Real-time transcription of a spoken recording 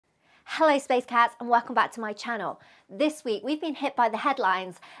Hello Space Cats and welcome back to my channel. This week we've been hit by the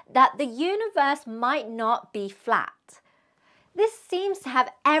headlines that the universe might not be flat. This seems to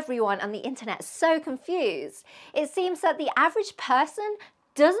have everyone on the internet so confused. It seems that the average person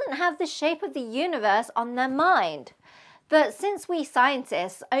doesn't have the shape of the universe on their mind. But since we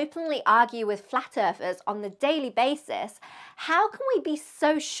scientists openly argue with flat earthers on the daily basis, how can we be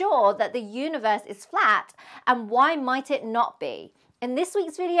so sure that the universe is flat, and why might it not be? In this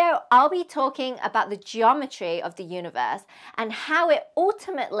week's video, I'll be talking about the geometry of the universe and how it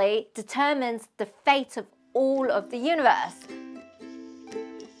ultimately determines the fate of all of the universe.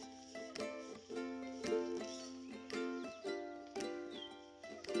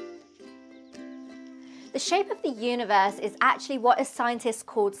 The shape of the universe is actually what a scientist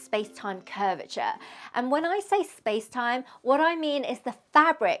called space-time curvature. And when I say space-time, what I mean is the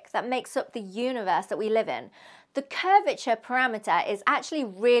fabric that makes up the universe that we live in. The curvature parameter is actually a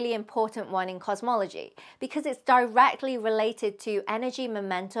really important one in cosmology because it's directly related to energy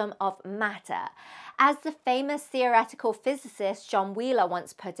momentum of matter. As the famous theoretical physicist John Wheeler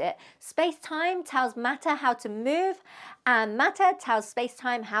once put it, space-time tells matter how to move and matter tells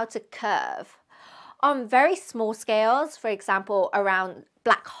space-time how to curve. On very small scales, for example around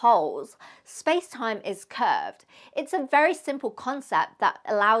black holes, space-time is curved. It's a very simple concept that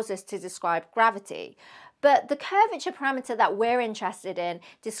allows us to describe gravity. But the curvature parameter that we're interested in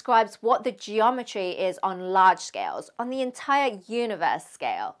describes what the geometry is on large scales, on the entire universe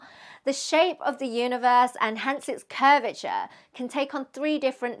scale. The shape of the universe and hence its curvature can take on three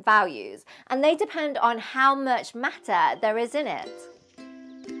different values, and they depend on how much matter there is in it.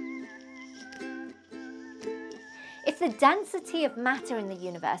 If the density of matter in the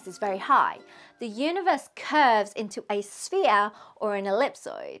universe is very high, the universe curves into a sphere or an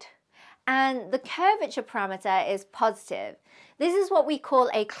ellipsoid. And the curvature parameter is positive. This is what we call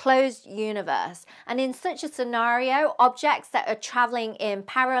a closed universe. And in such a scenario, objects that are traveling in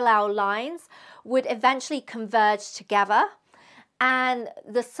parallel lines would eventually converge together. And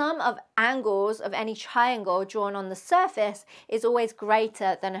the sum of angles of any triangle drawn on the surface is always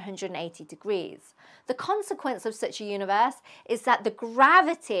greater than 180 degrees. The consequence of such a universe is that the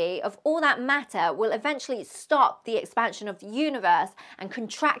gravity of all that matter will eventually stop the expansion of the universe and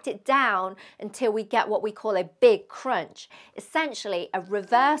contract it down until we get what we call a big crunch, essentially a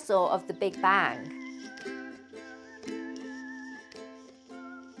reversal of the Big Bang.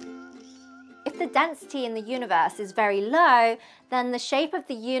 If the density in the universe is very low, then the shape of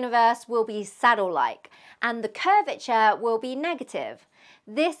the universe will be saddle-like and the curvature will be negative.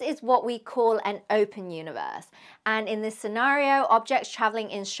 This is what we call an open universe, and in this scenario, objects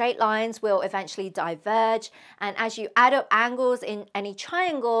traveling in straight lines will eventually diverge, and as you add up angles in any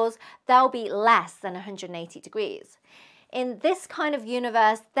triangles, they'll be less than 180 degrees. In this kind of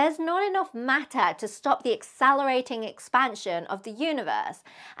universe, there's not enough matter to stop the accelerating expansion of the universe,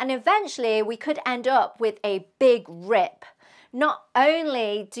 and eventually we could end up with a big rip. Not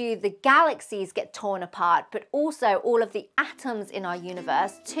only do the galaxies get torn apart, but also all of the atoms in our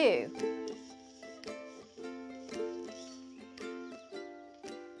universe too.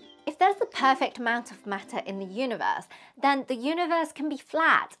 If there's the perfect amount of matter in the universe, then the universe can be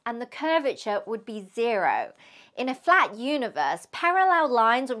flat and the curvature would be zero. In a flat universe, parallel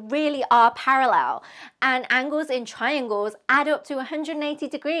lines really are parallel, and angles in triangles add up to 180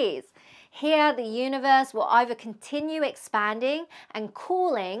 degrees. Here, the universe will either continue expanding and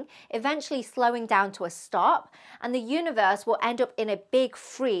cooling, eventually slowing down to a stop, and the universe will end up in a big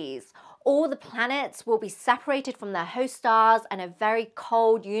freeze. All the planets will be separated from their host stars and a very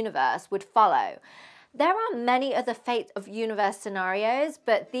cold universe would follow. There are many other fate of universe scenarios,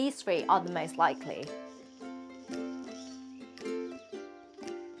 but these three are the most likely.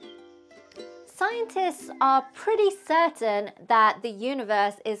 Scientists are pretty certain that the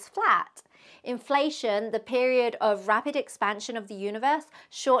universe is flat. Inflation, the period of rapid expansion of the universe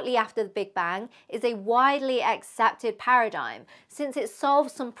shortly after the Big Bang, is a widely accepted paradigm since it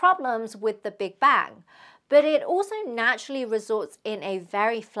solves some problems with the Big Bang. But it also naturally results in a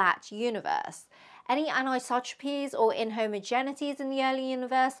very flat universe. Any anisotropies or inhomogeneities in the early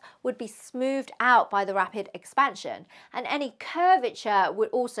universe would be smoothed out by the rapid expansion, and any curvature would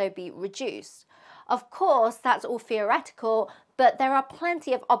also be reduced. Of course, that's all theoretical, but there are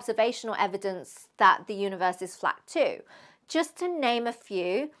plenty of observational evidence that the universe is flat too. Just to name a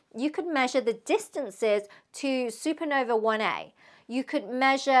few, you could measure the distances to supernova 1A. You could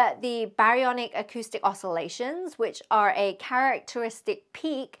measure the baryonic acoustic oscillations, which are a characteristic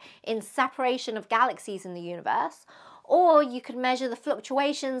peak in separation of galaxies in the universe. or you could measure the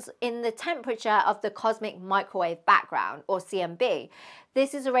fluctuations in the temperature of the cosmic microwave background, or CMB.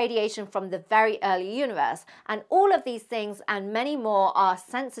 This is a radiation from the very early universe, and all of these things and many more are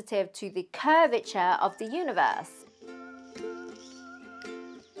sensitive to the curvature of the universe.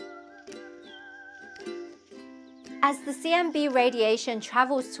 As the CMB radiation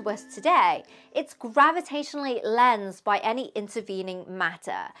travels to us today, it's gravitationally lensed by any intervening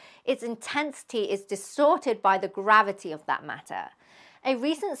matter. Its intensity is distorted by the gravity of that matter. A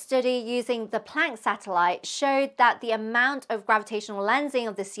recent study using the PLANCK satellite showed that the amount of gravitational lensing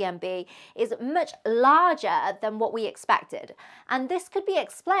of the CMB is much larger than what we expected. And this could be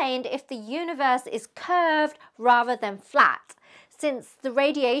explained if the universe is curved rather than flat, since the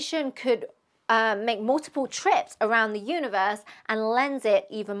radiation could make multiple trips around the universe and lens it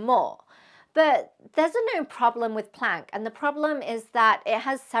even more. But there's a known problem with PLANCK, and the problem is that it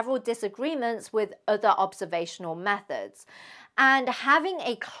has several disagreements with other observational methods. And having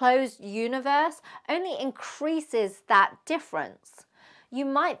a closed universe only increases that difference. You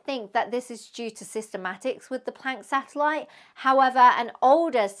might think that this is due to systematics with the PLANCK satellite. However, an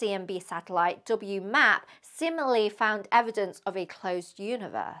older CMB satellite, WMAP, similarly found evidence of a closed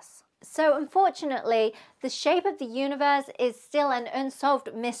universe. So unfortunately, the shape of the universe is still an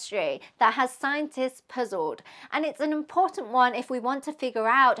unsolved mystery that has scientists puzzled, and it's an important one if we want to figure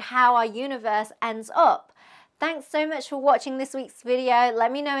out how our universe ends up. Thanks so much for watching this week's video.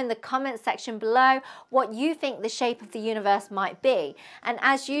 Let me know in the comments section below what you think the shape of the universe might be. And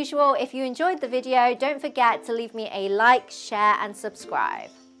as usual, if you enjoyed the video, don't forget to leave me a like, share and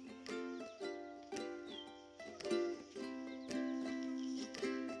subscribe.